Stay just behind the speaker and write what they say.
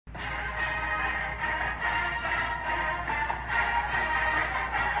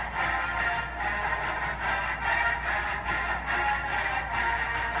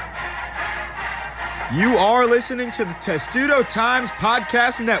You are listening to the Testudo Times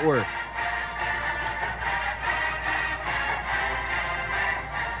Podcast Network.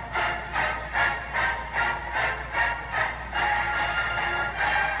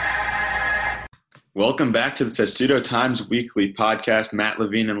 Welcome back to the Testudo Times Weekly Podcast. Matt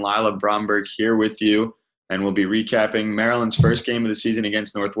Levine and Lila Bromberg here with you, and we'll be recapping Maryland's first game of the season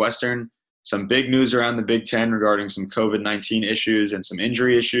against Northwestern, some big news around the Big Ten regarding some COVID-19 issues and some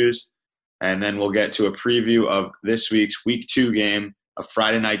injury issues, and then we'll get to a preview of this week's Week 2 game, a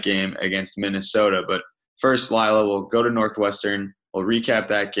Friday night game against Minnesota. But first, Lila, we'll go to Northwestern, we'll recap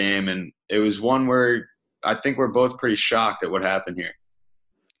that game, and it was one where I think we're both pretty shocked at what happened here.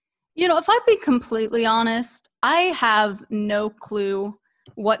 You know, if I be completely honest, I have no clue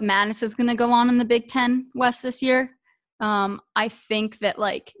what madness is going to go on in the Big Ten West this year. I think that,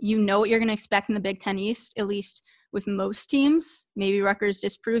 what you're going to expect in the Big Ten East, at least with most teams. Maybe Rutgers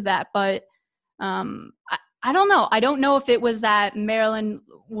disprove that, but I don't know. I don't know if it was that Maryland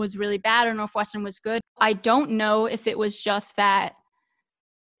was really bad or Northwestern was good. I don't know if it was just that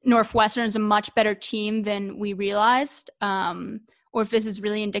Northwestern is a much better team than we realized, or if this is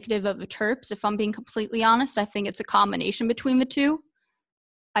really indicative of the Terps. If I'm being completely honest, I think it's a combination between the two.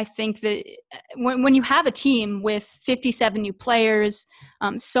 I think that when you have a team with 57 new players,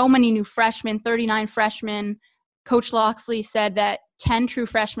 so many new freshmen, 39 freshmen, Coach Locksley said that 10 true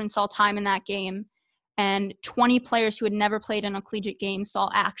freshmen saw time in that game, and 20 players who had never played in a collegiate game saw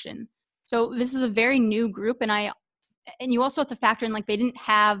action. So this is a very new group, and you also have to factor in, they didn't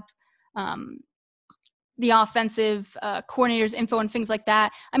have the offensive coordinators info and things like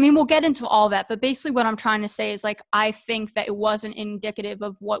that. I mean, we'll get into all that, but basically what I'm trying to say is, I think that it wasn't indicative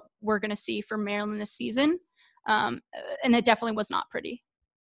of what we're going to see for Maryland this season, and it definitely was not pretty.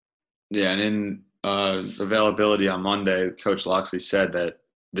 Yeah, and in availability on Monday, Coach Locksley said that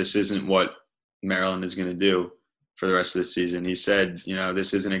this isn't what Maryland is going to do for the rest of the season. He said,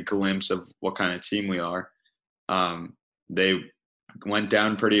 this isn't a glimpse of what kind of team we are. They went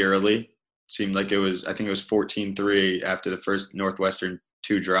down pretty early. Seemed like I think it was 14-3 after the first Northwestern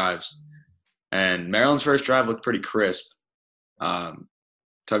 2 drives. And Maryland's first drive looked pretty crisp.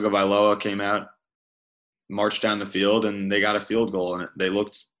 Tagovailoa came out, marched down the field, and they got a field goal, and they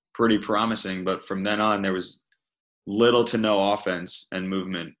looked pretty promising. But from then on, there was little to no offense and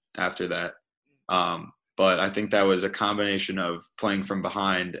movement after that. But I think that was a combination of playing from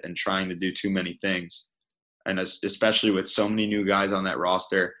behind and trying to do too many things. And especially with so many new guys on that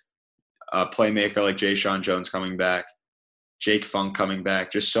roster, a playmaker like Jay-Sean Jones coming back, Jake Funk coming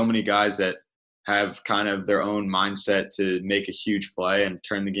back, just so many guys that have kind of their own mindset to make a huge play and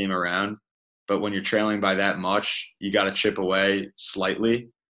turn the game around. But when you're trailing by that much, you got to chip away slightly.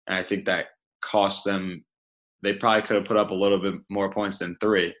 And I think that cost them. They probably could have put up a little bit more points than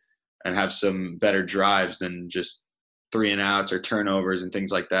 3 and have some better drives than just 3 and outs or turnovers and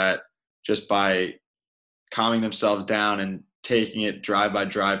things like that, just by calming themselves down and taking it drive by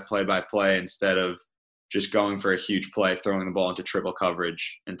drive, play by play, instead of just going for a huge play, throwing the ball into triple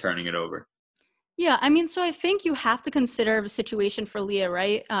coverage and turning it over. Yeah, I mean, so I think you have to consider the situation for Lila,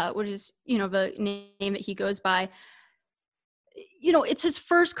 right? Which is, the name that he goes by. It's his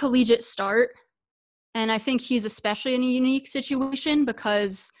first collegiate start, and I think he's especially in a unique situation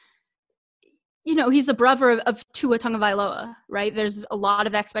because, he's the brother of Tua Tagovailoa, right? There's a lot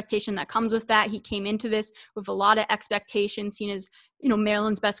of expectation that comes with that. He came into this with a lot of expectation, seen as,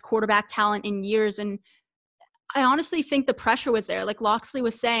 Maryland's best quarterback talent in years. And I honestly think the pressure was there. Like Locksley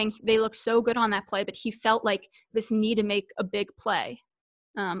was saying, they looked so good on that play, but he felt like this need to make a big play,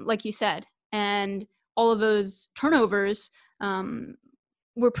 like you said. And all of those turnovers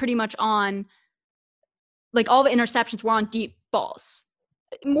were pretty much on, all the interceptions were on deep balls.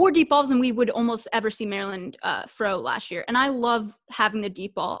 More deep balls than we would almost ever see Maryland throw last year. And I love having the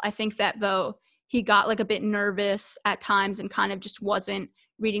deep ball. I think that, though, he got a bit nervous at times and kind of just wasn't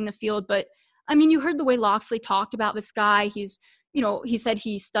reading the field. But, I mean, you heard the way Locksley talked about this guy. He's, he said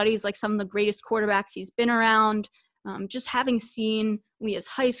he studies some of the greatest quarterbacks he's been around. Just having seen Leah's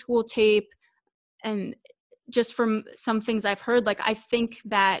high school tape and just from some things I've heard, I think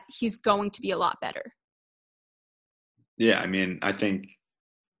that he's going to be a lot better. Yeah, I mean, I think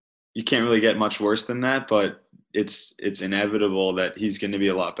you can't really get much worse than that, but it's inevitable that he's going to be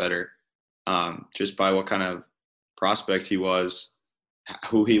a lot better, just by what kind of prospect he was,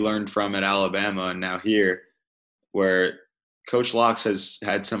 who he learned from at Alabama, and now here, where Coach Locks has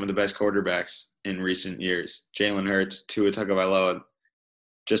had some of the best quarterbacks in recent years. Jalen Hurts, Tua Tagovailoa,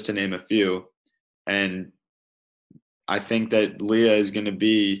 just to name a few. And I think that Leah is going to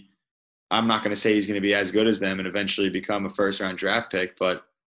be – I'm not going to say he's going to be as good as them and eventually become a first-round draft pick, but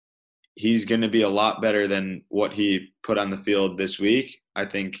he's going to be a lot better than what he put on the field this week. I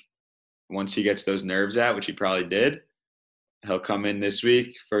think once he gets those nerves out, which he probably did, he'll come in this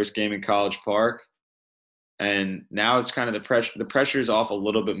week, first game in College Park. And now it's kind of the pressure is off a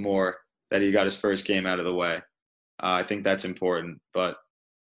little bit more that he got his first game out of the way. I think that's important, but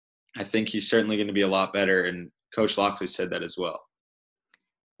I think he's certainly going to be a lot better. And Coach Loxley said that as well.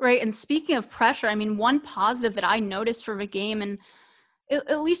 Right. And speaking of pressure, I mean, one positive that I noticed for the game, and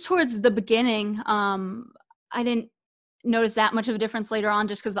at least towards the beginning, I didn't notice that much of a difference later on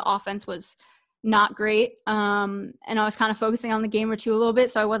just because the offense was not great. And I was kind of focusing on the game or two a little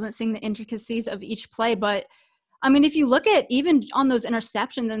bit, so I wasn't seeing the intricacies of each play. But, I mean, if you look at even on those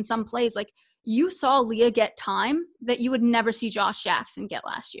interceptions and some plays, like you saw Leah get time that you would never see Josh Jackson get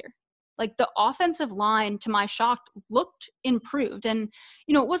last year. Like the offensive line, to my shock, looked improved. And,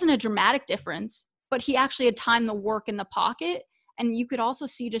 you know, it wasn't a dramatic difference, but he actually had time to work in the pocket. And you could also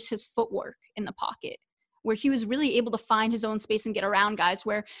see just his footwork in the pocket, where he was really able to find his own space and get around guys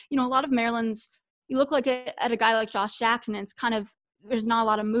where, you know, a lot of Maryland's, you look like at a guy like Josh Jackson, and it's kind of, there's not a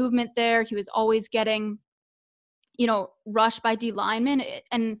lot of movement there. He was always getting, you know, rushed by D linemen.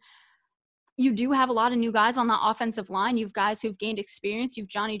 And you do have a lot of new guys on that offensive line. You've guys who've gained experience. You've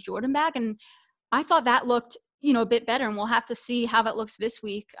Johnny Jordan back. And I thought that looked, you know, a bit better. And we'll have to see how that looks this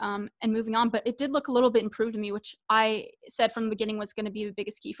week and moving on. But it did look a little bit improved to me, which I said from the beginning was going to be the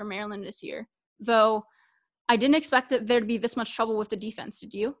biggest key for Maryland this year. Though I didn't expect there to be this much trouble with the defense.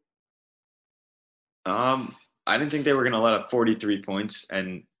 Did you? I didn't think they were going to let up 43 points.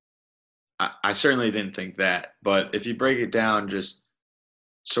 And I certainly didn't think that. But if you break it down just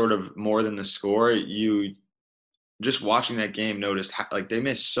sort of more than the score, you just watching that game noticed like they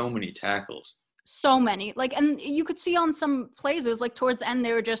missed so many tackles. So many. Like, and you could see on some plays, it was like towards the end,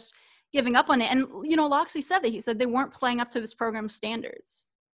 they were just giving up on it. And, you know, Loxley said that. He said they weren't playing up to this program's standards.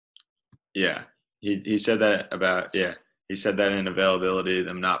 Yeah. He said that about, he said that in availability,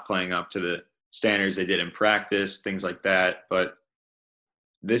 them not playing up to the standards they did in practice, things like that. But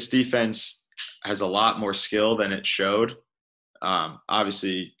this defense has a lot more skill than it showed.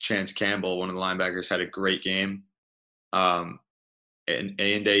 Obviously, Chance Campbell, one of the linebackers, had a great game. And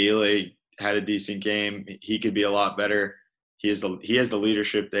Ille had a decent game. He could be a lot better. He has the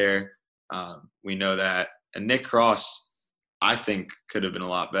leadership there. We know that. And Nick Cross, I think, could have been a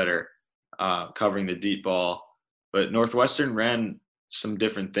lot better covering the deep ball. But Northwestern ran some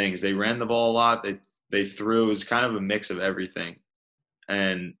different things. They ran the ball a lot. They threw. It was kind of a mix of everything.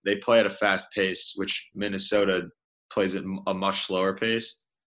 And they play at a fast pace, which Minnesota plays at a much slower pace.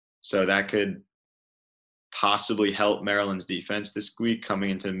 So that could possibly help Maryland's defense this week coming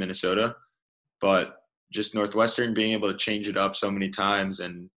into Minnesota. But just Northwestern being able to change it up so many times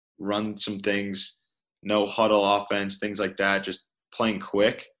and run some things, no huddle offense, things like that, just playing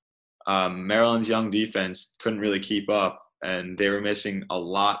quick. Maryland's young defense couldn't really keep up, and they were missing a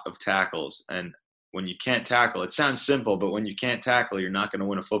lot of tackles. And when you can't tackle, it sounds simple, but when you can't tackle, you're not going to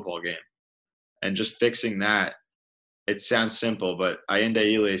win a football game. And just fixing that, it sounds simple, but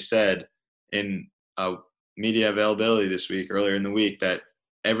Ayinde Ile said in media availability this week, earlier in the week, that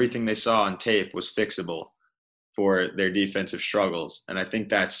everything they saw on tape was fixable for their defensive struggles. And I think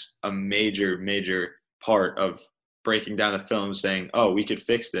that's a major, major part of breaking down the film, saying, oh, we could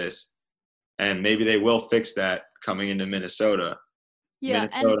fix this. And maybe they will fix that coming into Minnesota. Yeah,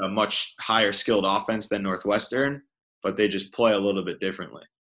 Minnesota, a much higher skilled offense than Northwestern, but they just play a little bit differently.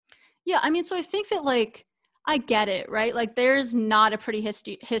 Yeah, I mean, so I think that, like, I get it, right? Like, there's not a pretty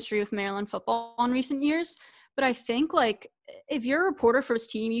history with Maryland football in recent years. But I think, like, if you're a reporter for this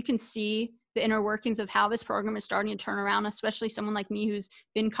team, you can see the inner workings of how this program is starting to turn around, especially someone like me who's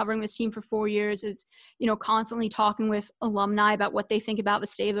been covering this team for 4 years, is, you know, constantly talking with alumni about what they think about the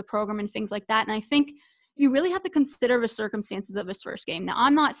state of the program and things like that. And I think you really have to consider the circumstances of this first game. Now,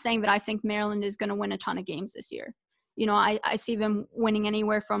 I'm not saying that I think Maryland is going to win a ton of games this year. You know, I see them winning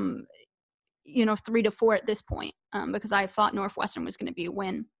anywhere from, 3 to 4 at this point, because I thought Northwestern was going to be a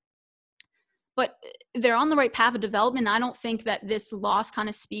win. But they're on the right path of development. I don't think that this loss kind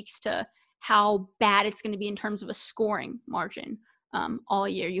of speaks to how bad it's going to be in terms of a scoring margin all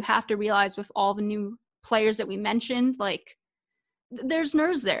year. You have to realize with all the new players that we mentioned, like, there's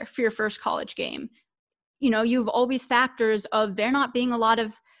nerves there for your first college game. You know, you have all these factors of there not being a lot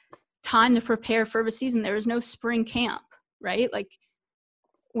of time to prepare for the season. There is no spring camp, right? Like,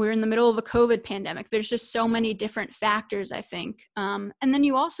 we're in the middle of a COVID pandemic. There's just so many different factors, I think. And then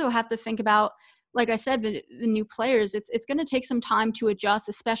you also have to think about, like I said, the new players. It's going to take some time to adjust,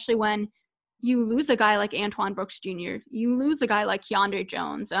 especially when you lose a guy like Antoine Brooks Jr., you lose a guy like Keandre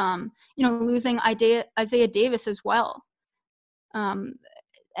Jones, losing Isaiah Davis as well.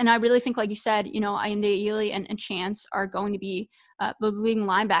 and I really think, like you said, Ayinde Ely and Chance are going to be those leading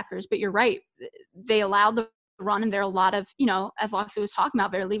linebackers. But you're right. They allowed the run, and there are a lot of, as Loxley was talking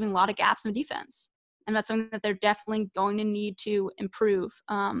about, they're leaving a lot of gaps in defense. And that's something that they're definitely going to need to improve.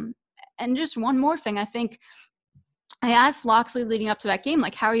 And just one more thing, I think I asked Loxley leading up to that game,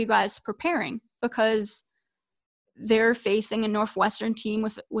 like, how are you guys preparing? Because they're facing a Northwestern team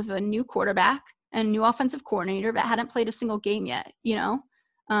with a new quarterback and a new offensive coordinator that hadn't played a single game yet,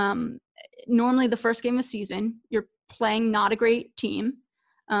 Normally the first game of the season, you're playing not a great team.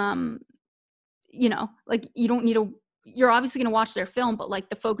 Like you don't need you're obviously going to watch their film, but like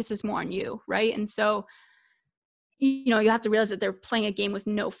the focus is more on you, right? And so, you have to realize that they're playing a game with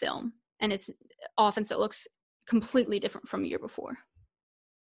no film, and it's offense that looks completely different from a year before.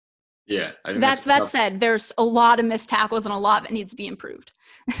 Yeah, I think that said, there's a lot of missed tackles and a lot that needs to be improved.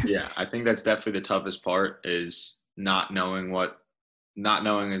 Yeah, I think that's definitely the toughest part is not knowing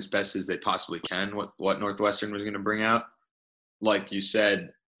as best as they possibly can what Northwestern was going to bring out. Like you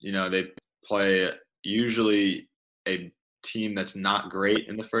said, they play usually a team that's not great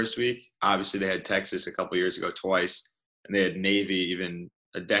in the first week. Obviously, they had Texas a couple years ago twice, and they had Navy even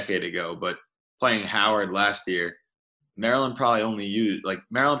a decade ago. But playing Howard last year, Maryland probably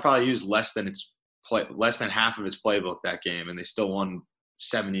used less than half of its playbook that game, and they still won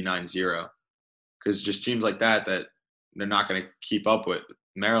 79-0. Because just teams like that they're not going to keep up with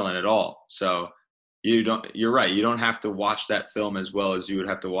Maryland at all. So you're right. You don't have to watch that film as well as you would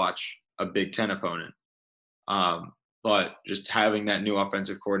have to watch a Big Ten opponent. But just having that new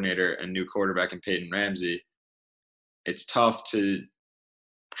offensive coordinator and new quarterback in Peyton Ramsey, it's tough to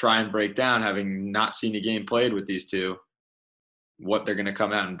try and break down, having not seen a game played with these two, what they're going to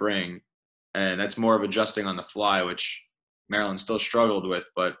come out and bring. And that's more of adjusting on the fly, which Maryland still struggled with.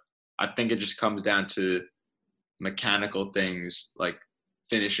 But I think it just comes down to mechanical things like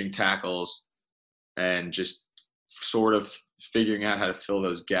finishing tackles and just sort of figuring out how to fill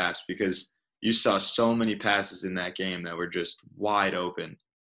those gaps, because you saw so many passes in that game that were just wide open.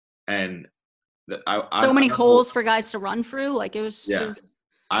 And so many holes for guys to run through. Like it was.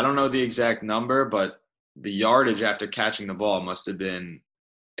 I don't know the exact number, but the yardage after catching the ball must have been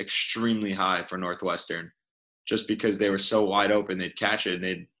extremely high for Northwestern, just because they were so wide open. They'd catch it and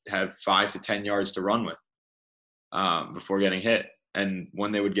they'd have 5 to 10 yards to run with before getting hit. And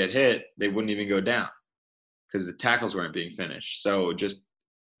when they would get hit, they wouldn't even go down because the tackles weren't being finished. So just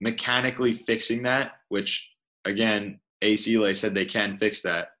mechanically fixing that, which, again, Ace Ely said they can fix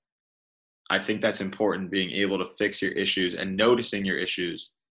that. I think that's important, being able to fix your issues and noticing your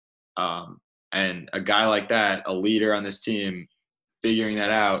issues. And a guy like that, a leader on this team, figuring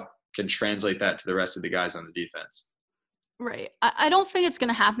that out, can translate that to the rest of the guys on the defense. Right. I don't think it's going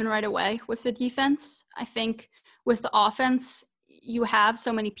to happen right away with the defense. I think with the offense, you have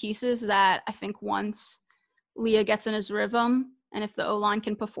so many pieces that I think once Leah gets in his rhythm, and if the O-line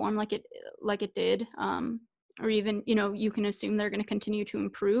can perform like it did, or even, you can assume they're going to continue to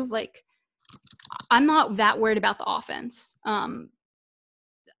improve. Like, I'm not that worried about the offense.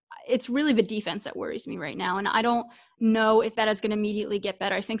 It's really the defense that worries me right now. And I don't know if that is going to immediately get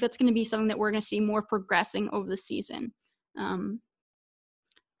better. I think that's going to be something that we're going to see more progressing over the season.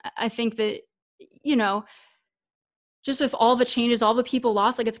 I think that, just with all the changes, all the people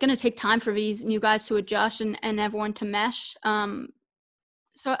lost, like it's going to take time for these new guys to adjust and everyone to mesh.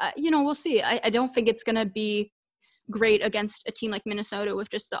 So, we'll see. I don't think it's going to be great against a team like Minnesota with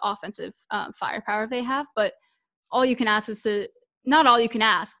just the offensive firepower they have. But all you can ask is not all you can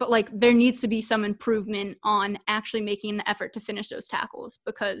ask, but like there needs to be some improvement on actually making the effort to finish those tackles,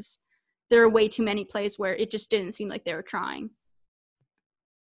 because there are way too many plays where it just didn't seem like they were trying.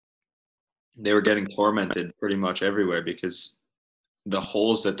 They were getting tormented pretty much everywhere because the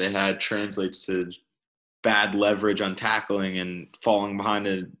holes that they had translates to bad leverage on tackling and falling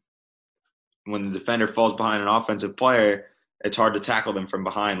behind when the defender falls behind an offensive player, it's hard to tackle them from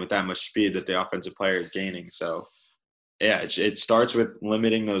behind with that much speed that the offensive player is gaining. So, yeah, it starts with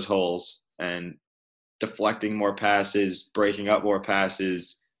limiting those holes and deflecting more passes, breaking up more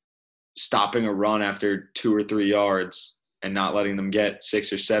passes, stopping a run after 2 or 3 yards and not letting them get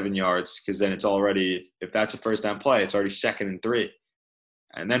 6 or 7 yards, because then it's already, if that's a first down play, it's already 2nd and 3.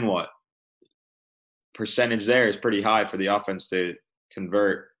 And then what? Percentage there is pretty high for the offense to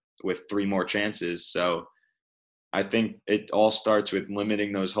convert with 3 more chances. So I think it all starts with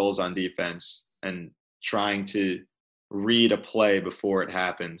limiting those holes on defense and trying to read a play before it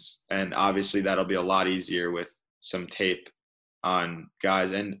happens. And obviously that'll be a lot easier with some tape on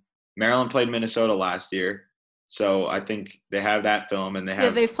guys. And Maryland played Minnesota last year, so I think they have that film, and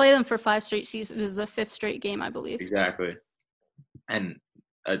they've played them for 5 straight seasons. This is the 5th straight game, I believe. Exactly. And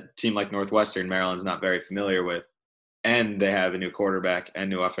a team like Northwestern, Maryland's not very familiar with, and they have a new quarterback and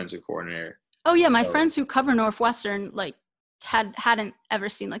new offensive coordinator. Oh yeah, my So, friends who cover Northwestern like hadn't ever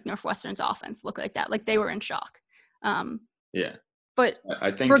seen like Northwestern's offense look like that. Like they were in shock. yeah, But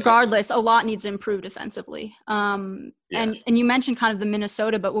I think regardless, a lot needs to improve defensively. yeah. And you mentioned kind of the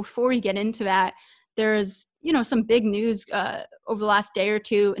Minnesota, but before we get into that, there's some big news over the last day or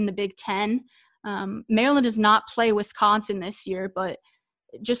two in the Big Ten. Maryland does not play Wisconsin this year, but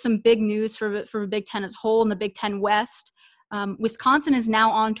just some big news for the Big Ten as a whole in the Big Ten West. Wisconsin is now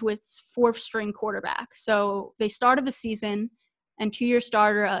on to its fourth string quarterback. So they started the season, and 2-year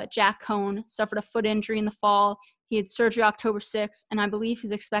starter Jack Cohn suffered a foot injury in the fall. He had surgery October 6th, and I believe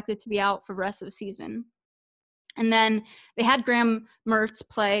he's expected to be out for the rest of the season. And then they had Graham Mertz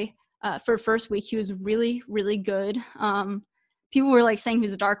play for the first week. He was really, really good. People were like saying he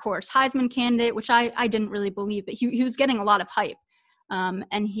was a dark horse Heisman candidate, which I didn't really believe, but he was getting a lot of hype.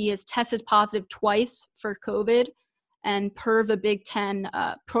 And he has tested positive twice for COVID. And per the Big Ten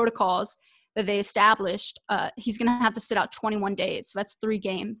protocols that they established, he's going to have to sit out 21 days. So that's 3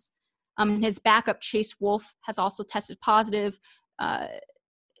 games. His backup, Chase Wolf, has also tested positive.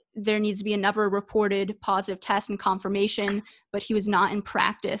 There needs to be another reported positive test and confirmation, but he was not in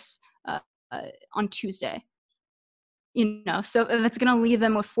practice on Tuesday. So that's going to leave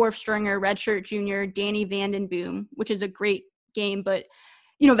them with fourth stringer, redshirt junior, Danny Vandenboom, which is a great game. But,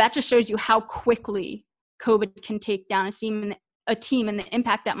 that just shows you how quickly COVID can take down a team and the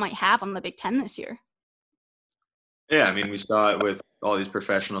impact that might have on the Big Ten this year. Yeah, I mean, we saw it with all these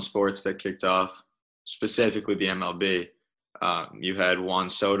professional sports that kicked off, specifically the MLB. You had Juan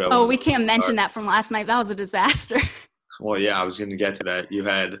Soto. Oh, we can't mention that from last night. That was a disaster. Well, yeah, I was going to get to that. You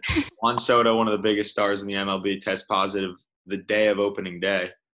had Juan Soto, one of the biggest stars in the MLB, test positive the day of opening day.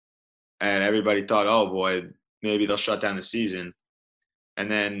 And everybody thought, oh, boy, maybe they'll shut down the season. And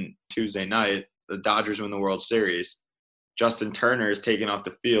then Tuesday night, the Dodgers win the World Series. Justin Turner is taken off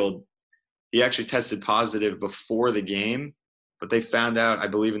the field. He actually tested positive before the game, but they found out, I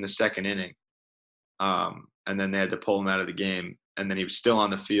believe, in the second inning. And then they had to pull him out of the game. And then he was still on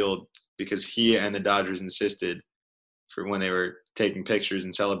the field because he and the Dodgers insisted for when they were taking pictures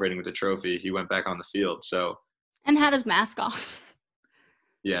and celebrating with the trophy, he went back on the field. So, and had his mask off.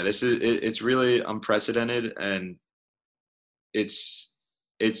 Yeah, it's really unprecedented, and it's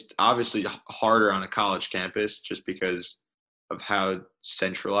obviously harder on a college campus just because of how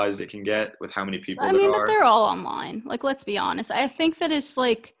centralized it can get with how many people there are. But they're all online. Like, let's be honest. I think that it's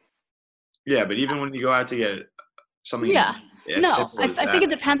like. Yeah, but even when you go out to get something. Yeah. No, I think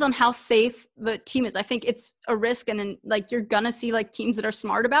it depends on how safe the team is. I think it's a risk, and then like you're gonna see like teams that are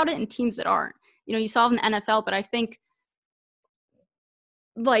smart about it and teams that aren't. You saw in the NFL, but I think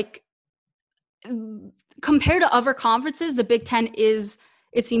like compared to other conferences, the Big Ten is,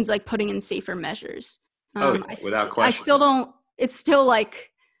 it seems like, putting in safer measures. Without question. I still don't. It's still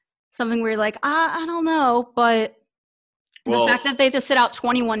like something where you're like, I don't know, but. The fact that they have to sit out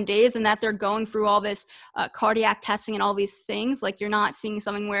 21 days and that they're going through all this cardiac testing and all these things, like you're not seeing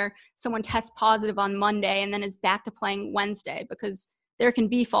something where someone tests positive on Monday and then is back to playing Wednesday, because there can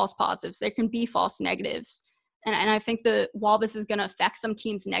be false positives. There can be false negatives. And I think while this is going to affect some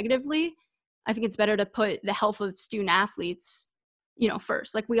teams negatively, I think it's better to put the health of student athletes,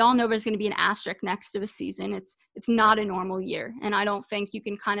 first. Like we all know there's going to be an asterisk next to the season. It's not a normal year. And I don't think you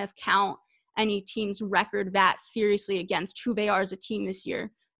can kind of count any team's record that seriously against who they are as a team this year,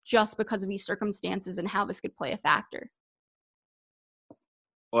 just because of these circumstances and how this could play a factor.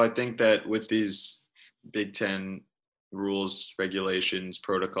 Well, I think that with these Big Ten rules, regulations,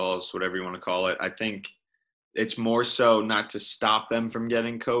 protocols, whatever you want to call it, I think it's more so not to stop them from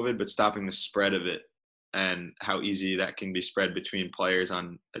getting COVID, but stopping the spread of it and how easy that can be spread between players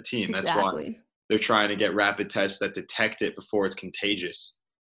on a team. Exactly. That's why they're trying to get rapid tests that detect it before it's contagious.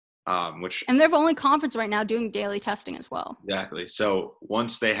 And they're the only conference right now doing daily testing as well. Exactly. So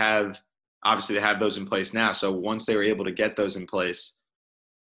once they have those in place now. So once they were able to get those in place,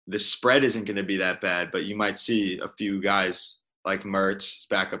 the spread isn't going to be that bad, but you might see a few guys like Mertz,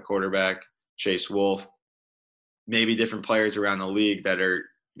 backup quarterback, Chase Wolf, maybe different players around the league that are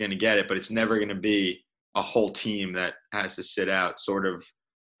going to get it, but it's never going to be a whole team that has to sit out, sort of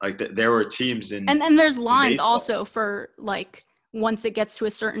like there were teams in. And there's lines also for like, once it gets to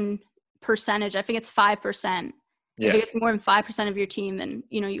a certain percentage, I think it's 5%. Yeah. If it gets more than 5% of your team, then,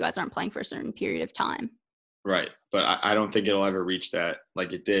 you guys aren't playing for a certain period of time. Right. But I don't think it'll ever reach that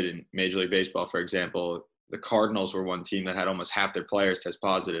like it did in Major League Baseball. For example, the Cardinals were one team that had almost half their players test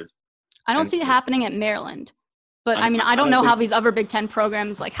positive. I don't see it happening at Maryland. But, I don't know how these other Big Ten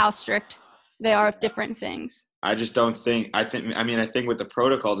programs, like how strict they are of different things. I just don't think – I think with the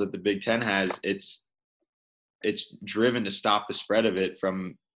protocols that the Big Ten has, it's driven to stop the spread of it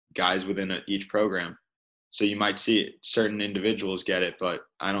from guys within each program. So you might see certain individuals get it, but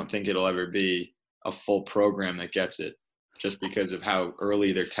I don't think it'll ever be a full program that gets it just because of how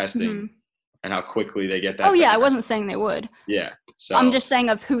early they're testing and how quickly they get that. Oh, yeah, I wasn't saying they would. Yeah. So I'm just saying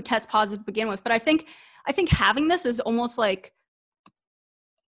of who tests positive to begin with. But I think having this is almost like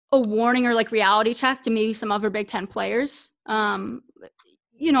a warning or like reality check to maybe some other Big Ten players.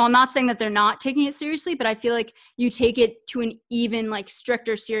 You know, I'm not saying that they're not taking it seriously, but I feel like you take it to an even like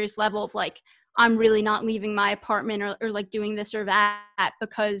stricter, serious level of like, I'm really not leaving my apartment or like doing this or that,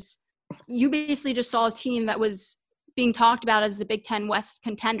 because you basically just saw a team that was being talked about as the Big Ten West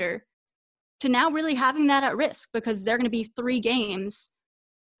contender to now really having that at risk because they're going to be 3 games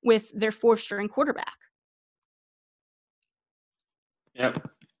with their 4th-string quarterback. Yep.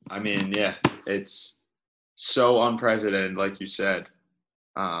 I mean, yeah, it's so unprecedented, like you said.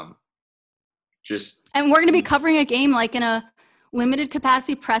 And we're going to be covering a game like in a limited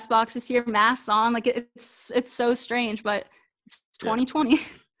capacity press box this year, masks on. Like it's so strange, but it's 2020. Yeah.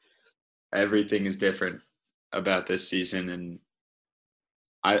 Everything is different about this season, and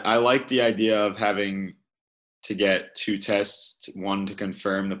I like the idea of having to get 2 tests, one to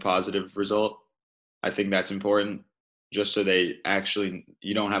confirm the positive result. I think that's important, just so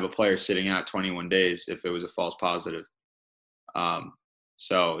you don't have a player sitting out 21 days if it was a false positive.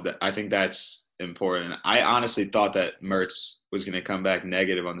 I think that's important. I honestly thought that Mertz was going to come back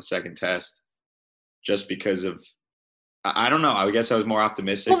negative on the second test just because of, I don't know. I guess I was more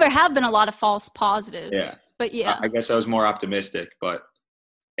optimistic. Well, there have been a lot of false positives. Yeah. But yeah. I guess I was more optimistic, but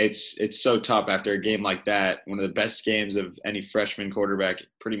it's so tough after a game like that, one of the best games of any freshman quarterback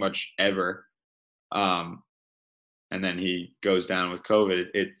pretty much ever. And then he goes down with COVID.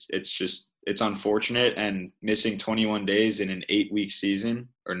 It's unfortunate, and missing 21 days in an 8-week season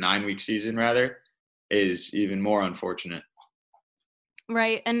or 9-week season rather is even more unfortunate.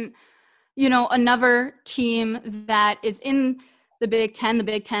 Right. And, you know, another team that is in the Big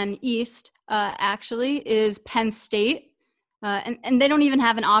Ten East, actually, is Penn State. And they don't even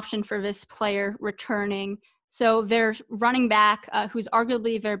have an option for this player returning. So their running back, who's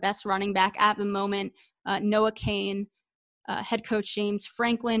arguably their best running back at the moment, Noah Cain, head coach James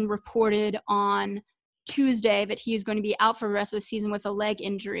Franklin reported on Tuesday that he is going to be out for the rest of the season with a leg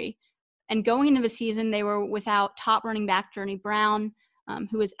injury. And going into the season, they were without top running back Journey Brown,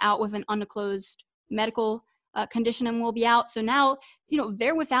 who is out with an undisclosed medical condition and will be out. So now, you know,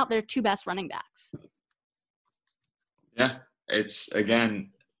 they're without their 2 best running backs. Yeah, it's,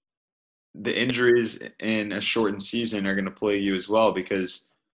 again, the injuries in a shortened season are going to plague you as well, because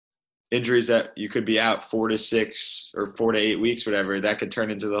injuries that you could be out 4 to 6 or 4 to 8 weeks, whatever, that could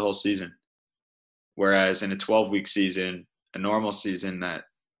turn into the whole season. Whereas in a 12-week season, a normal season, that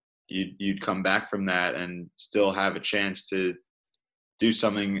you'd come back from that and still have a chance to do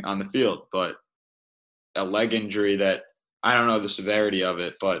something on the field. But a leg injury that, I don't know the severity of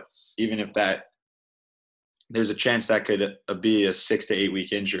it, but even if that, there's a chance that could be a 6 to 8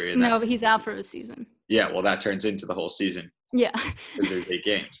 week injury. No, but he's out for the season. Yeah, well, that turns into the whole season. Yeah. Because there's 8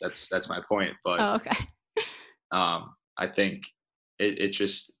 games. That's my point. But okay. I think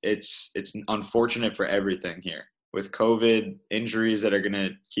it's unfortunate for everything here. With COVID, injuries that are going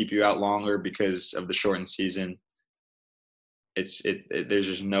to keep you out longer because of the shortened season, there's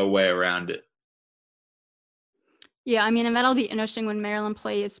just no way around it. Yeah, I mean, and that'll be interesting when Maryland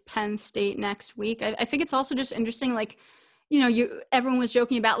plays Penn State next week. I think it's also just interesting, like, you know, everyone was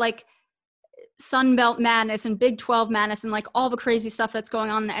joking about, like, Sun Belt madness and Big 12 madness and, like, all the crazy stuff that's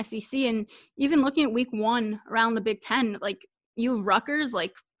going on in the SEC. And even looking at week 1 around the Big Ten, like, you have Rutgers,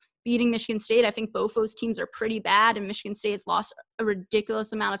 like, beating Michigan State. I think both those teams are pretty bad, and Michigan State has lost a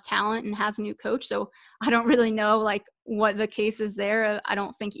ridiculous amount of talent and has a new coach. So I don't really know, like, what the case is there. I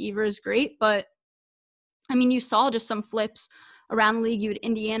don't think either is great, but I mean, you saw just some flips around the league. You had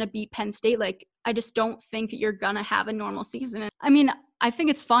Indiana beat Penn State. Like, I just don't think you're going to have a normal season. I mean, I think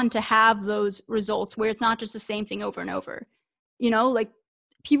it's fun to have those results where it's not just the same thing over and over. You know, like,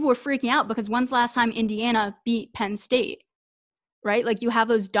 people were freaking out because when's the last time Indiana beat Penn State, right? Like, you have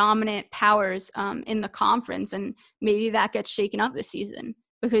those dominant powers in the conference, and maybe that gets shaken up this season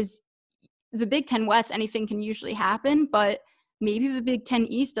because the Big Ten West, anything can usually happen, but maybe the Big Ten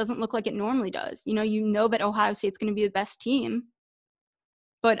East doesn't look like it normally does. You know that Ohio State's going to be the best team,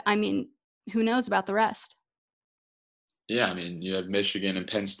 but I mean, who knows about the rest? Yeah, I mean, you have Michigan and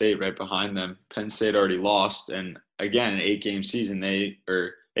Penn State right behind them. Penn State already lost, and again, an 8-game season,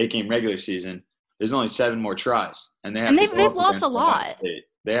 8-game regular season, there's only 7 more tries, and they've lost a lot.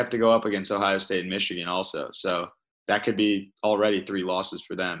 they have to go up against Ohio State and Michigan also. So that could be already 3 losses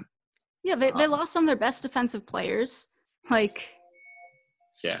for them. Yeah, they lost some of their best defensive players. Like,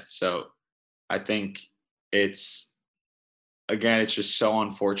 yeah, so I think it's just so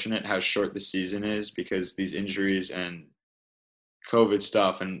unfortunate how short the season is because these injuries and COVID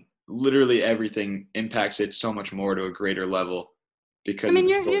stuff and literally everything impacts it so much more to a greater level I because of mean,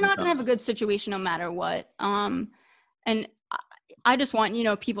 the you're shortened not gonna have a time. good situation no matter what. And I just want,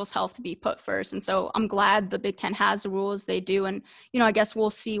 people's health to be put first. And so I'm glad the Big Ten has the rules they do. And, I guess we'll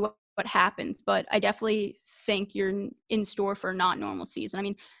see what happens. But I definitely think you're in store for a not normal season. I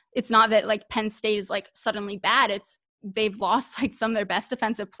mean, it's not that like Penn State is like suddenly bad. It's they've lost like some of their best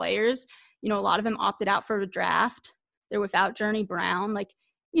defensive players. A lot of them opted out for the draft. They're without Journey Brown. Like,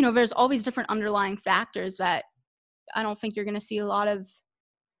 there's all these different underlying factors that I don't think you're going to see a lot of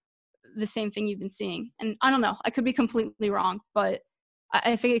the same thing you've been seeing. And I don't know, I could be completely wrong, but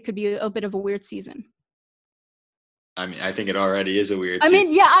I think it could be a bit of a weird season. I mean, I think it already is a weird I season.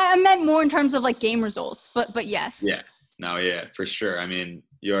 mean, yeah, I meant more in terms of like game results, but yes. Yeah. No, yeah, for sure. I mean,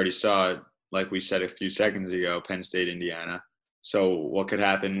 you already saw it, like we said a few seconds ago, Penn State, Indiana. So what could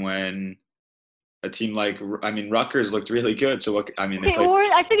happen when a team like, I mean, Rutgers looked really good. So what, I mean, they Okay, played or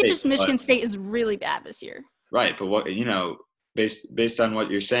I think it's State, just Michigan State is really bad this year. right. But what, based on what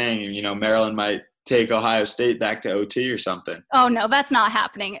you're saying, Maryland might take Ohio State back to OT or something. Oh no, that's not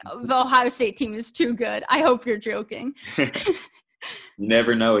happening. The Ohio State team is too good. I hope you're joking. You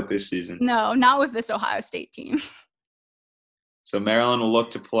never know with this season. No, not with this Ohio State team. So Maryland will look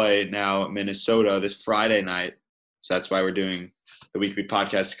to play now Minnesota this Friday night. So that's why we're doing the weekly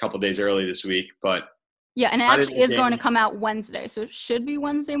podcast a couple days early this week. But yeah, and it actually is going to come out Wednesday. So it should be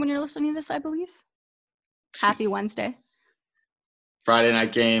Wednesday when you're listening to this, I believe. Happy Wednesday. Friday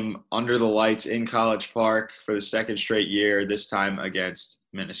night game under the lights in College Park for the second straight year, this time against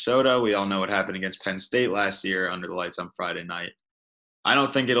Minnesota. We all know what happened against Penn State last year under the lights on Friday night. I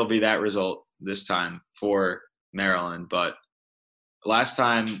don't think it'll be that result this time for Maryland, but last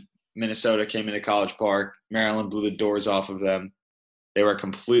time Minnesota came into College Park, Maryland blew the doors off of them. They were a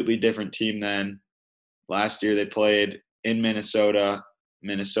completely different team then. Last year they played in Minnesota.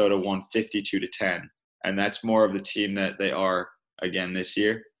 Minnesota won 52-10, and that's more of the team that they are again this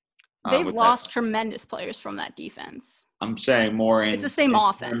year. They've lost tremendous players from that defense. I'm saying more it's the same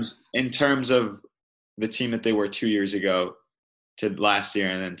offense. In terms of the team that they were 2 years ago to last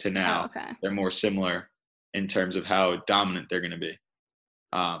year and then to now. Oh, okay. They're more similar in terms of how dominant they're going to be.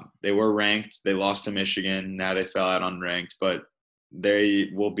 They were ranked. They lost to Michigan. Now they fell out unranked, but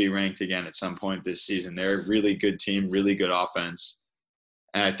they will be ranked again at some point this season. They're a really good team, really good offense.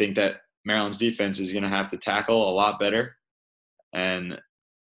 And I think that Maryland's defense is going to have to tackle a lot better. And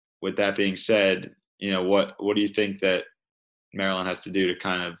with that being said, what do you think that Maryland has to do to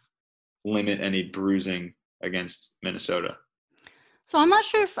kind of limit any bruising against Minnesota? So I'm not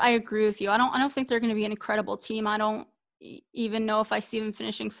sure if I agree with you. I don't think they're going to be an incredible team. I don't even know if I see them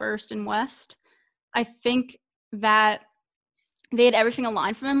finishing first in West. I think that they had everything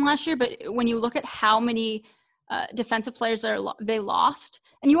aligned for them last year, but when you look at how many defensive players they lost,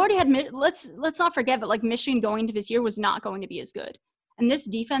 and you already had let's not forget that like Michigan going into this year was not going to be as good, and this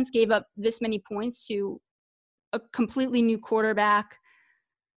defense gave up this many points to a completely new quarterback,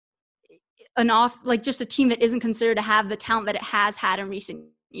 just a team that isn't considered to have the talent that it has had in recent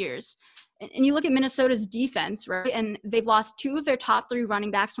years. And you look at Minnesota's defense, right? And they've lost 2 of their top 3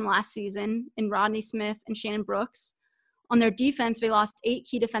 running backs from last season in Rodney Smith and Shannon Brooks. On their defense, they lost 8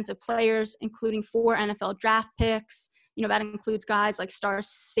 key defensive players, including 4 NFL draft picks. That includes guys like star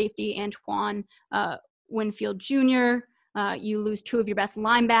safety Antoine Winfield Jr. You lose 2 of your best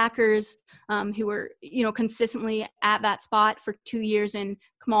linebackers who were, consistently at that spot for 2 years in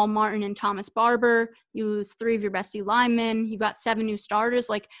Kamal Martin and Thomas Barber. You lose 3 of your best D linemen. You've got 7 new starters.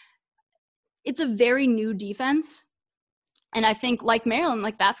 Like, it's a very new defense. And I think, like Maryland,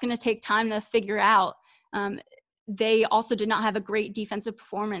 like that's going to take time to figure out. They also did not have a great defensive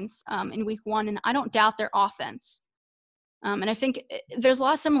performance in week 1, and I don't doubt their offense. And I think there's a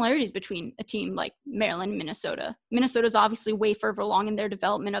lot of similarities between a team like Maryland and Minnesota. Minnesota's obviously way further along in their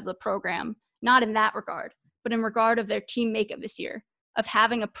development of the program, not in that regard, but in regard of their team makeup this year, of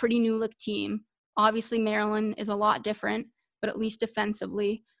having a pretty new look team. Obviously, Maryland is a lot different, but at least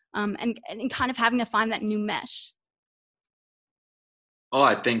defensively, and kind of having to find that new mesh. Oh,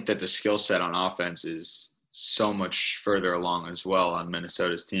 I think that the skill set on offense is so much further along as well on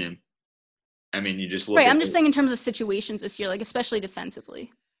Minnesota's team. I mean, you just look right. I'm just saying in terms of situations this year, like especially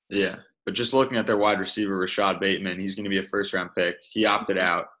defensively. Yeah, but just looking at their wide receiver, Rashad Bateman, he's going to be a first-round pick. He opted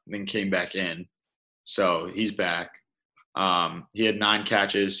out, then came back in, so he's back. He had 9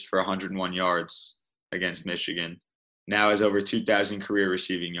 catches for 101 yards against Michigan. Now has over 2,000 career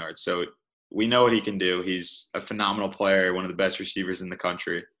receiving yards. So we know what he can do. He's a phenomenal player, one of the best receivers in the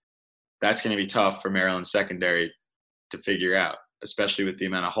country. That's going to be tough for Maryland's secondary to figure out, especially with the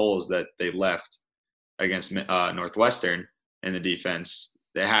amount of holes that they left against Northwestern in the defense.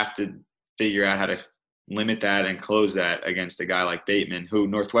 They have to figure out how to limit that and close that against a guy like Bateman, who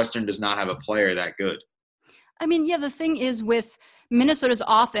Northwestern does not have a player that good. I mean, yeah, the thing is with Minnesota's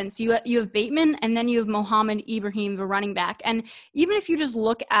offense, you have Bateman and then you have Mohamed Ibrahim, the running back. And even if you just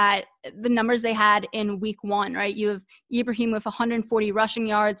look at the numbers they had in week 1, right, you have Ibrahim with 140 rushing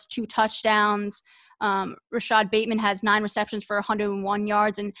yards, 2 touchdowns. Rashad Bateman has 9 receptions for 101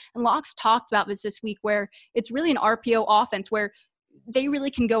 yards. And Locke's talked about this week where it's really an RPO offense where they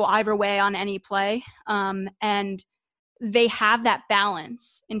really can go either way on any play. And they have that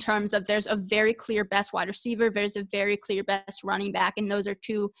balance in terms of there's a very clear best wide receiver, there's a very clear best running back, and those are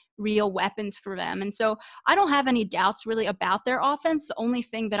 2 real weapons for them. And so I don't have any doubts really about their offense. The only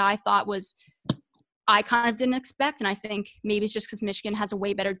thing that I thought was I kind of didn't expect, and I think maybe it's just because Michigan has a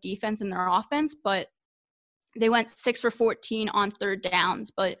way better defense in their offense, but they went 6 for 14 on third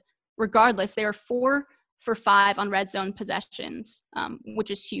downs. But regardless, they were 4 for 5 on red zone possessions,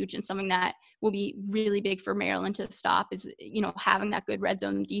 which is huge and something that will be really big for Maryland to stop is, having that good red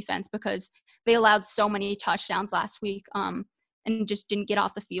zone defense because they allowed so many touchdowns last week and just didn't get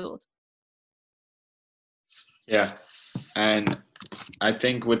off the field. Yeah. And I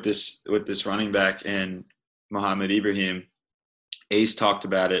think with this running back and Mohamed Ibrahim, Ace talked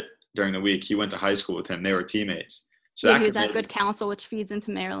about it during the week. He went to high school with him. They were teammates. So he was at good counsel, which feeds into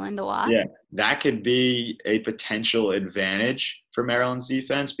Maryland a lot. Yeah, that could be a potential advantage for Maryland's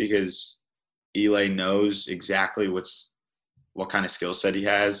defense because Eli knows exactly what kind of skill set he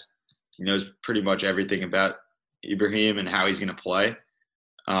has. He knows pretty much everything about Ibrahim and how he's going to play.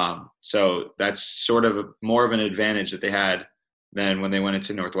 So that's sort of more of an advantage that they had than when they went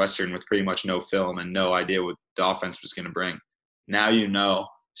into Northwestern with pretty much no film and no idea what the offense was going to bring. Now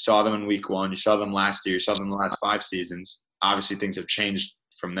saw them in week 1, you saw them last year, you saw them the last 5 seasons. Obviously things have changed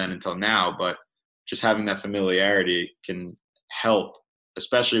from then until now, but just having that familiarity can help,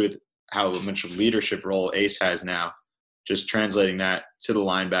 especially with how much leadership role Ace has now, just translating that to the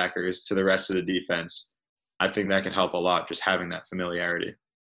linebackers, to the rest of the defense. I think that can help a lot, just having that familiarity.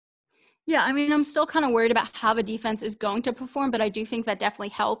 Yeah, I mean, I'm still kind of worried about how the defense is going to perform, but I do think that definitely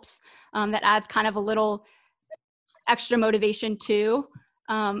helps. That adds kind of a little extra motivation too.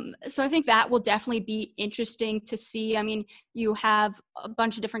 So I think that will definitely be interesting to see. I mean, you have a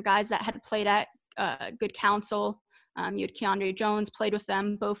bunch of different guys that had played at good counsel. You had Keandre Jones played with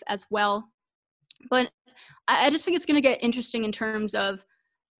them both as well. But I just think it's going to get interesting in terms of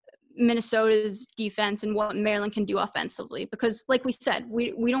Minnesota's defense and what Maryland can do offensively. Because like we said,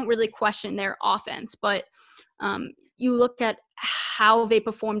 we don't really question their offense. But you look at how they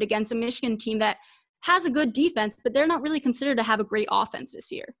performed against a Michigan team that has a good defense, but they're not really considered to have a great offense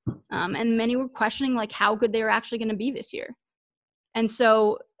this year. And many were questioning like how good they were actually going to be this year. And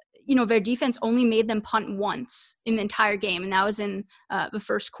so, their defense only made them punt once in the entire game, and that was in the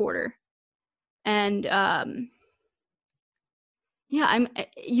first quarter. And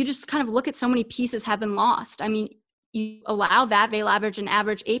you just kind of look at so many pieces have been lost. I mean, you allow that, they'll average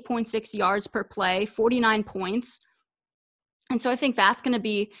 8.6 yards per play, 49 points. And so I think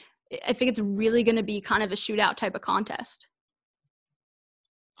it's really going to be kind of a shootout type of contest.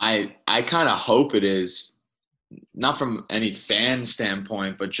 I kind of hope it is, not from any fan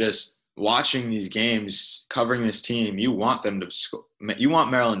standpoint, but just watching these games, covering this team, you want them to score. You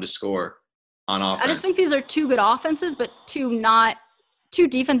want Maryland to score on offense. I just think these are 2 good offenses, but 2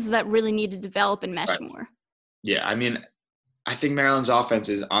 defenses that really need to develop and mesh more. Yeah, I mean, I think Maryland's offense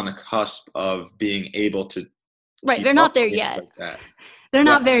is on the cusp of being able to. Right, they're not there yet. Like they're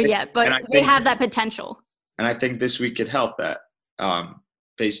not there yet, but they have that potential. And I think this week could help that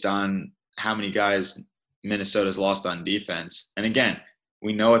based on how many guys Minnesota's lost on defense. And again,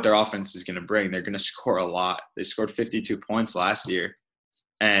 we know what their offense is going to bring. They're going to score a lot. They scored 52 points last year.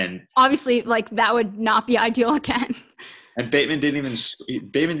 And obviously, like, that would not be ideal again. And Bateman didn't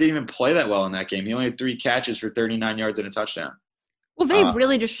even play that well in that game. He only had 3 catches for 39 yards and a touchdown. Well, they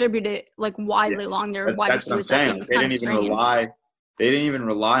really distributed it like widely along their wide receivers. They didn't even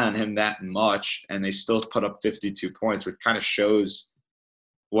rely on him that much, and they still put up 52 points, which kind of shows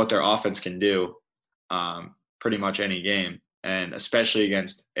what their offense can do pretty much any game, and especially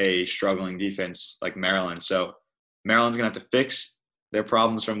against a struggling defense like Maryland. So Maryland's going to have to fix their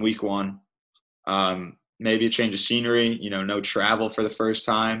problems from week 1. Maybe a change of scenery, no travel for the first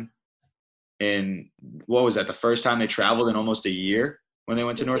time. in, what was that, the first time they traveled in almost a year when they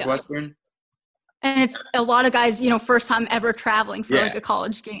went to Yeah. Northwestern? And it's a lot of guys, first time ever traveling for Yeah, like a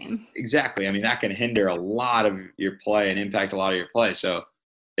college game. exactly. I mean, that can hinder a lot of your play and impact a lot of your play. So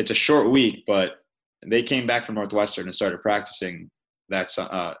it's a short week, but they came back from Northwestern and started practicing that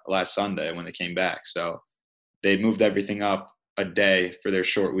last Sunday when they came back. So they moved everything up a day for their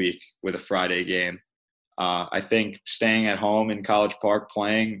short week with a Friday game. I think staying at home in College Park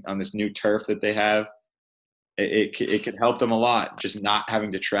playing on this new turf that they have, it could help them a lot, just not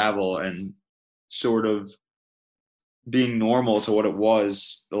having to travel and sort of being normal to what it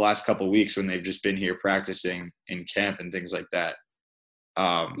was the last couple of weeks when they've just been here practicing in camp and things like that.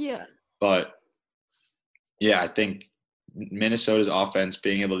 Yeah. But yeah, I think Minnesota's offense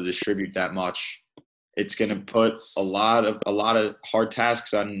being able to distribute that much, it's going to put a lot of hard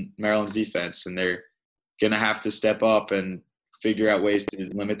tasks on Maryland's defense, and they're going to have to step up and figure out ways to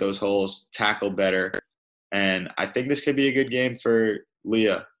limit those holes, tackle better. And I think this could be a good game for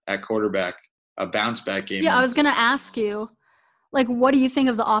Leah at quarterback, a bounce back game. Yeah, I was going to ask you, like, what do you think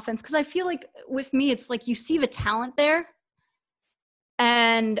of the offense? Because I feel like with me, it's like you see the talent there.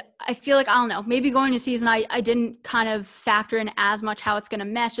 And I feel like, I don't know, maybe going to season, I didn't kind of factor in as much how it's going to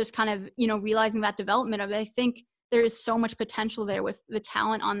mesh, just kind of, realizing that development of it. I think there is so much potential there with the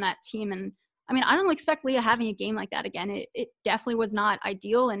talent on that team. And I mean, I don't expect Leah having a game like that again. It definitely was not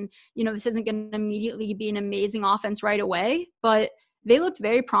ideal. And, this isn't going to immediately be an amazing offense right away, but they looked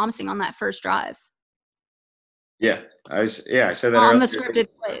very promising on that first drive. Yeah, I said that On earlier. the scripted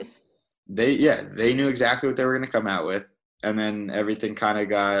plays. They knew exactly what they were going to come out with, and then everything kind of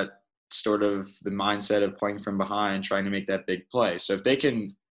got sort of the mindset of playing from behind, trying to make that big play. So if they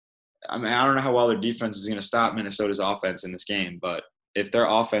can, I mean, I don't know how well their defense is going to stop Minnesota's offense in this game, but if their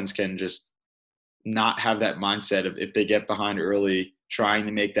offense can just not have that mindset of, if they get behind early, trying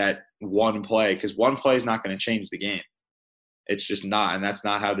to make that one play, because one play is not going to change the game. It's just not, and that's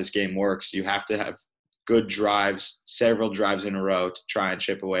not how this game works. You have to have good drives, several drives in a row to try and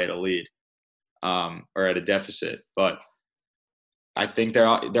chip away at a lead, or at a deficit. But I think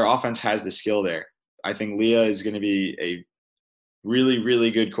their offense has the skill there. I think Leah is going to be a really,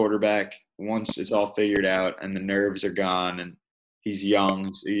 really good quarterback once it's all figured out and the nerves are gone, and he's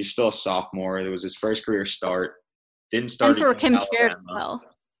young. He's still a sophomore. It was his first career start. Didn't start And for against Kim Jarrett as Alabama. well.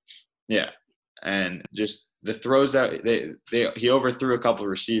 Yeah, and just the throws that he overthrew a couple of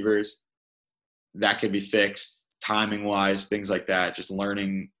receivers. That could be fixed timing wise, things like that. Just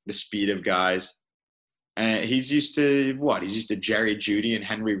learning the speed of guys. And he's used to what? He's used to Jerry Jeudy and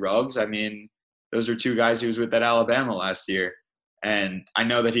Henry Ruggs. I mean, those are two guys he was with at Alabama last year. And I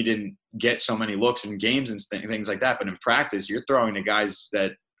know that he didn't get so many looks in games and things like that, but in practice, you're throwing to guys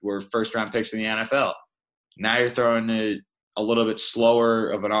that were first-round picks in the NFL. Now you're throwing a little bit slower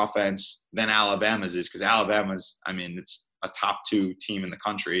of an offense than Alabama's is, because Alabama's, I mean, it's a top 2 team in the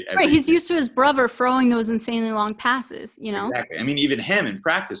country. Right, he's used to his brother throwing those insanely long passes, Exactly. I mean, even him in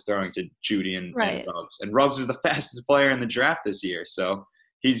practice throwing to Jeudy and Ruggs. And Ruggs is the fastest player in the draft this year. So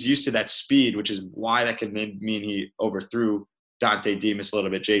he's used to that speed, which is why that could mean he overthrew Dante Demas a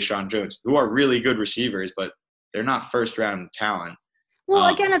little bit, Jay Sean Jones, who are really good receivers, but they're not first-round talent.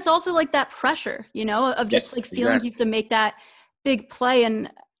 Well, again, it's also like that pressure, of just like feeling you have to make that big play.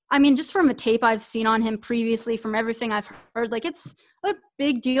 And I mean, just from a tape I've seen on him previously, from everything I've heard, like it's a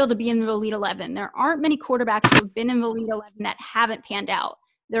big deal to be in the Elite 11. There aren't many quarterbacks who have been in the Elite 11 that haven't panned out.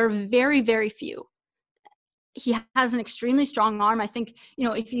 There are very, very few. He has an extremely strong arm. I think,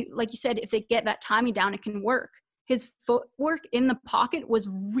 if you, like you said, if they get that timing down, it can work. His footwork in the pocket was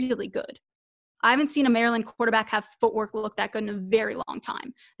really good. I haven't seen a Maryland quarterback have footwork look that good in a very long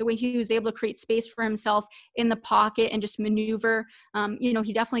time. The way he was able to create space for himself in the pocket and just maneuver, he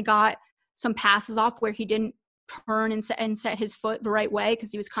definitely got some passes off where he didn't turn and set his foot the right way,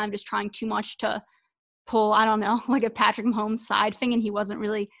 because he was kind of just trying too much to pull, I don't know, like a Patrick Mahomes side thing, and he wasn't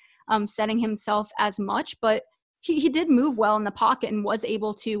really setting himself as much. But he did move well in the pocket and was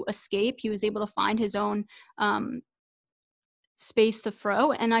able to escape. He was able to find his own space to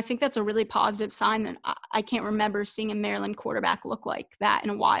throw. And I think that's a really positive sign that I can't remember seeing a Maryland quarterback look like that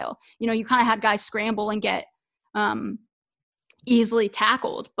in a while. You kind of had guys scramble and get easily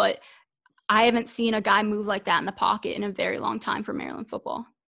tackled, but I haven't seen a guy move like that in the pocket in a very long time for Maryland football.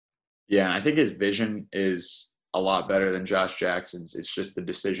 Yeah, and I think his vision is a lot better than Josh Jackson's. It's just the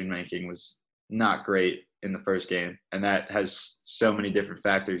decision-making was not great in the first game, and that has so many different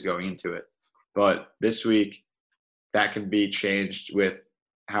factors going into it. But this week, that can be changed with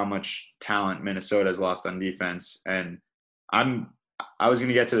how much talent Minnesota has lost on defense. And I was going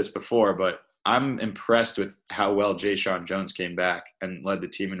to get to this before, but I'm impressed with how well Jay Sean Jones came back and led the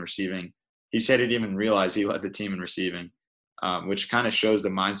team in receiving. he said he didn't even realize he led the team in receiving, which kind of shows the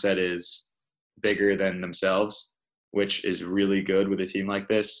mindset is bigger than themselves, which is really good with a team like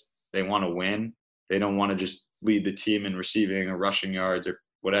this. They want to win. They don't want to just lead the team in receiving or rushing yards or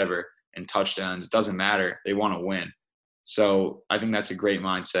whatever and touchdowns. It doesn't matter. They want to win. So I think that's a great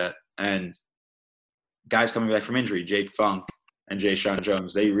mindset. And guys coming back from injury, Jake Funk and Jay Sean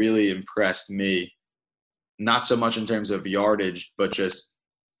Jones, they really impressed me. Not so much in terms of yardage, but just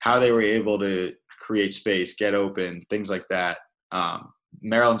how they were able to create space, get open, things like that.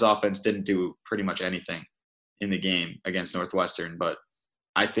 Maryland's offense didn't do pretty much anything in the game against Northwestern, but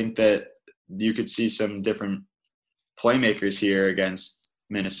I think that you could see some different playmakers here against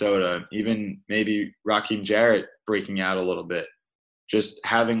Minnesota, even maybe Raheem Jarrett breaking out a little bit, just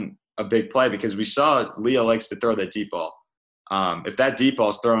having a big play, because we saw Lila likes to throw that deep ball. If that deep ball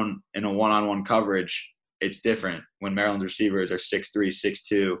is thrown in a one-on-one coverage, it's different when Maryland's receivers are 6'3",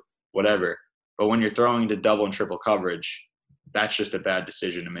 6'2", whatever. But when you're throwing into double and triple coverage, that's just a bad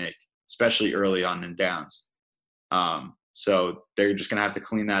decision to make, especially early on in downs. So they're just going to have to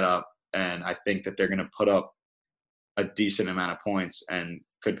clean that up, and I think that they're going to put up a decent amount of points and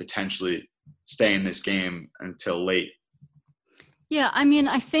could potentially stay in this game until late. Yeah, I mean,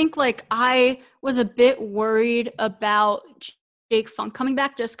 I think like I was a bit worried about Jake Funk coming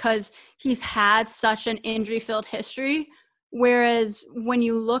back just because he's had such an injury-filled history. Whereas when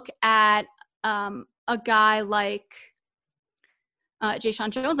you look at a guy like Jay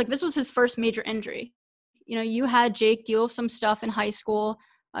Sean Jones, like this was his first major injury. You know, you had Jake deal with some stuff in high school,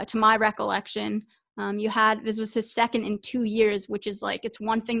 to my recollection. This was his second in 2 years, which is like, it's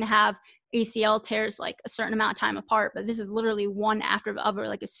one thing to have ACL tears like a certain amount of time apart, but this is literally one after the other.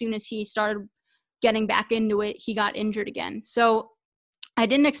 Like as soon as he started getting back into it, he got injured again. So I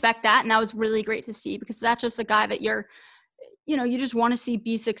didn't expect that, and that was really great to see, because that's just a guy that you just want to see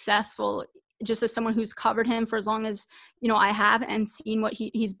be successful, just as someone who's covered him for as long as, I have, and seen what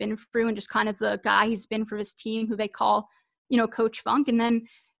he's been through, and just kind of the guy he's been for his team, who they call, Coach Funk. And then,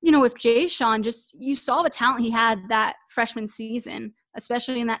 with Jay Sean, just you saw the talent he had that freshman season,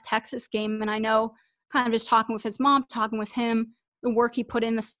 especially in that Texas game. And I know, kind of just talking with his mom, talking with him, the work he put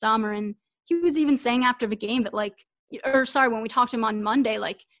in the summer. And he was even saying after the game that when we talked to him on Monday,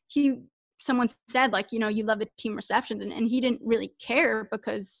 someone said, you love the team receptions. And he didn't really care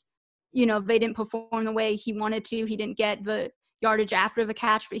because, they didn't perform the way he wanted to. He didn't get the yardage after the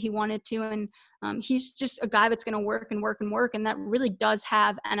catch that he wanted to. And he's just a guy that's going to work and work and work. And that really does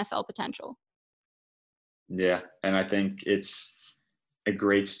have NFL potential. Yeah. And I think it's a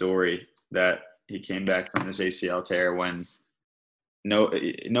great story that he came back from this ACL tear when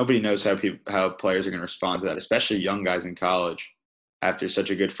nobody knows how players are going to respond to that, especially young guys in college after such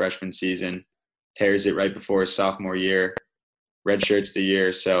a good freshman season. Tears it right before his sophomore year, redshirts the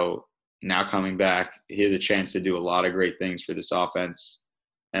year. So now coming back, he has a chance to do a lot of great things for this offense.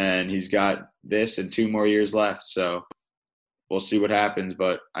 And he's got this and 2 more years left. So we'll see what happens.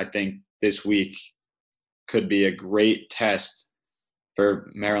 But I think this week could be a great test for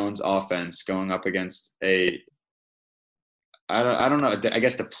Maryland's offense going up against I don't know. I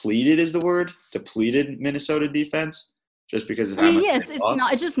guess depleted is the word. Depleted Minnesota defense, just because of how much.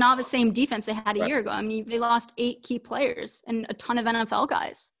 It's just not the same defense they had a year ago. I mean, they lost 8 key players and a ton of NFL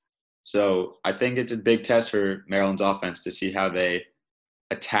guys. So I think it's a big test for Maryland's offense to see how they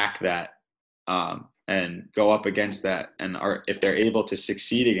attack that and go up against that. And if they're able to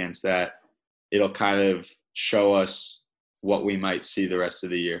succeed against that, it'll kind of show us what we might see the rest of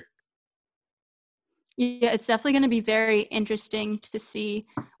the year. Yeah, it's definitely going to be very interesting to see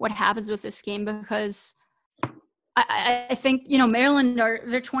what happens with this game, because I think, Maryland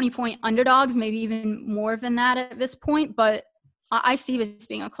they're 20-point underdogs, maybe even more than that at this point. But I see this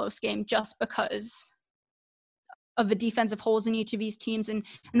being a close game just because of the defensive holes in each of these teams and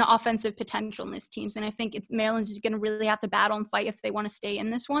the offensive potential in these teams. And I think Maryland's going to really have to battle and fight if they want to stay in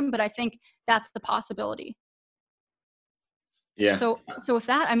this one. But I think that's the possibility. Yeah. So with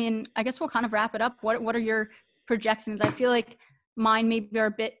that, I mean, I guess we'll kind of wrap it up. What are your projections? I feel like mine maybe are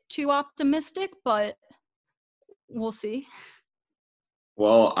a bit too optimistic, but we'll see.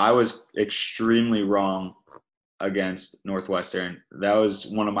 Well, I was extremely wrong against Northwestern. That was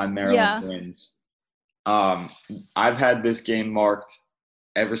one of my Maryland wins. I've had this game marked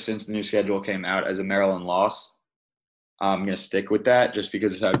ever since the new schedule came out as a Maryland loss. I'm going to stick with that just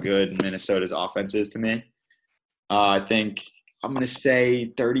because of how good Minnesota's offense is to me. I think I'm going to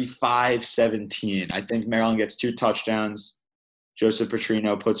say 35-17. I think Maryland gets 2 touchdowns. Joseph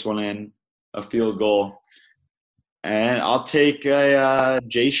Petrino puts one in, a field goal. And I'll take a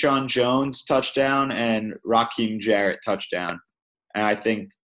Jay Sean Jones touchdown and Raheem Jarrett touchdown. And I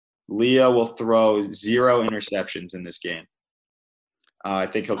think Leah will throw 0 interceptions in this game. I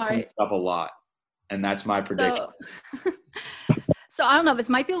think he'll All clean right. it up a lot, and that's my prediction. So I don't know. This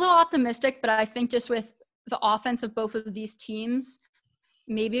might be a little optimistic, but I think just with the offense of both of these teams,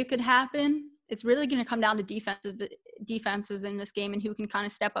 maybe it could happen. It's really going to come down to defenses in this game and who can kind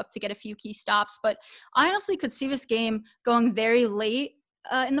of step up to get a few key stops. But I honestly could see this game going very late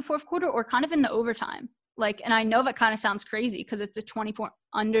in the fourth quarter or kind of in the overtime. And I know that kind of sounds crazy because it's a 20-point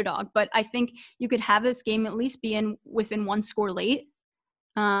underdog, but I think you could have this game at least be within 1 score late,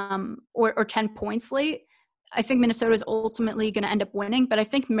 or 10 points late. I think Minnesota is ultimately going to end up winning, but I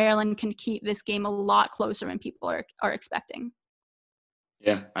think Maryland can keep this game a lot closer than people are expecting.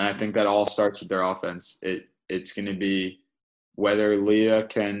 Yeah, and I think that all starts with their offense. It's going to be whether Leah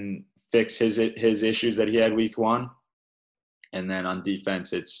can fix his issues that he had week 1, and then on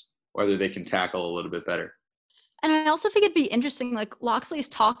defense, it's whether they can tackle a little bit better. And I also think it'd be interesting, Loxley has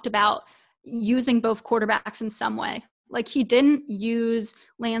talked about using both quarterbacks in some way. He didn't use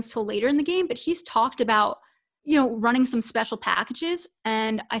Lance till later in the game, but he's talked about, running some special packages.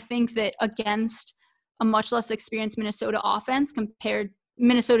 And I think that against a much less experienced Minnesota defense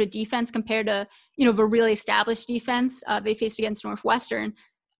compared to, the really established defense they faced against Northwestern,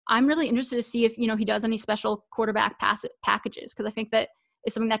 I'm really interested to see if, he does any special quarterback packages, because I think that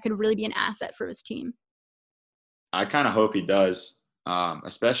is something that could really be an asset for his team. I kind of hope he does,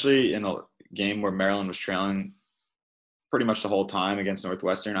 especially in the game where Maryland was trailing pretty much the whole time against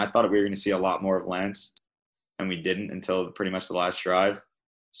Northwestern. I thought we were going to see a lot more of Lance, and we didn't until pretty much the last drive.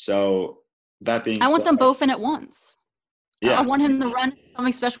 So that being said, I want them both in at once. Yeah. I want him to run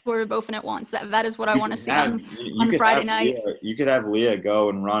something special where we're both in at once. That is what I want to see on Friday night. You could have Leah go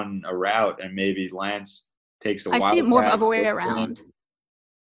and run a route, and maybe Lance takes a wild. I see it more of a way around.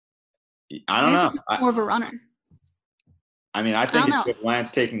 I don't know. More of a runner. I mean, I think if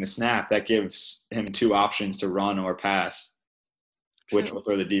Lance taking the snap, that gives him 2 options to run or pass, which will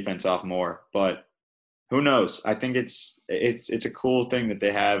throw the defense off more. But who knows? I think it's a cool thing that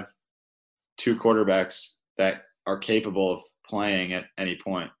they have 2 quarterbacks that are capable of playing at any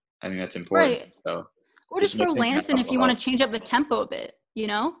point. I think that's important. Right. So, or just throw Lance in if you want to change up the tempo a bit,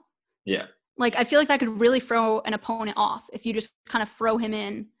 Yeah. I feel like that could really throw an opponent off if you just kind of throw him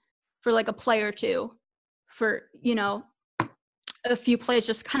in for a play or 2 for, a few plays,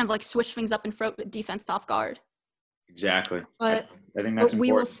 just kind of switch things up and throw the defense off guard. Exactly. But I think that's important.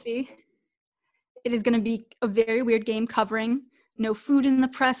 We will see. It is going to be a very weird game covering. No food in the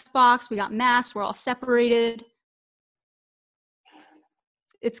press box. We got masks. We're all separated.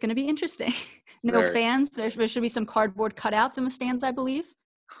 It's going to be interesting. No fans. There should be some cardboard cutouts in the stands, I believe.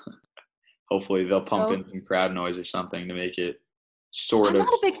 Hopefully they'll pump in some crowd noise or something to make it I'm not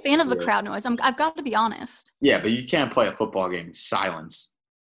a big fan of the crowd noise. I've got to be honest. Yeah, but you can't play a football game in silence.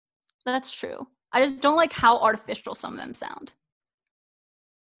 That's true. I just don't like how artificial some of them sound.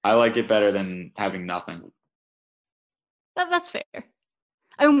 I like it better than having nothing. That's fair.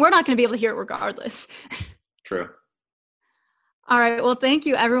 I mean, we're not going to be able to hear it regardless. True. All right. Well, thank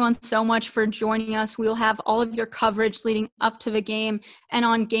you everyone so much for joining us. We'll have all of your coverage leading up to the game and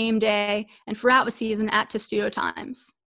on game day and throughout the season at Testudo Times.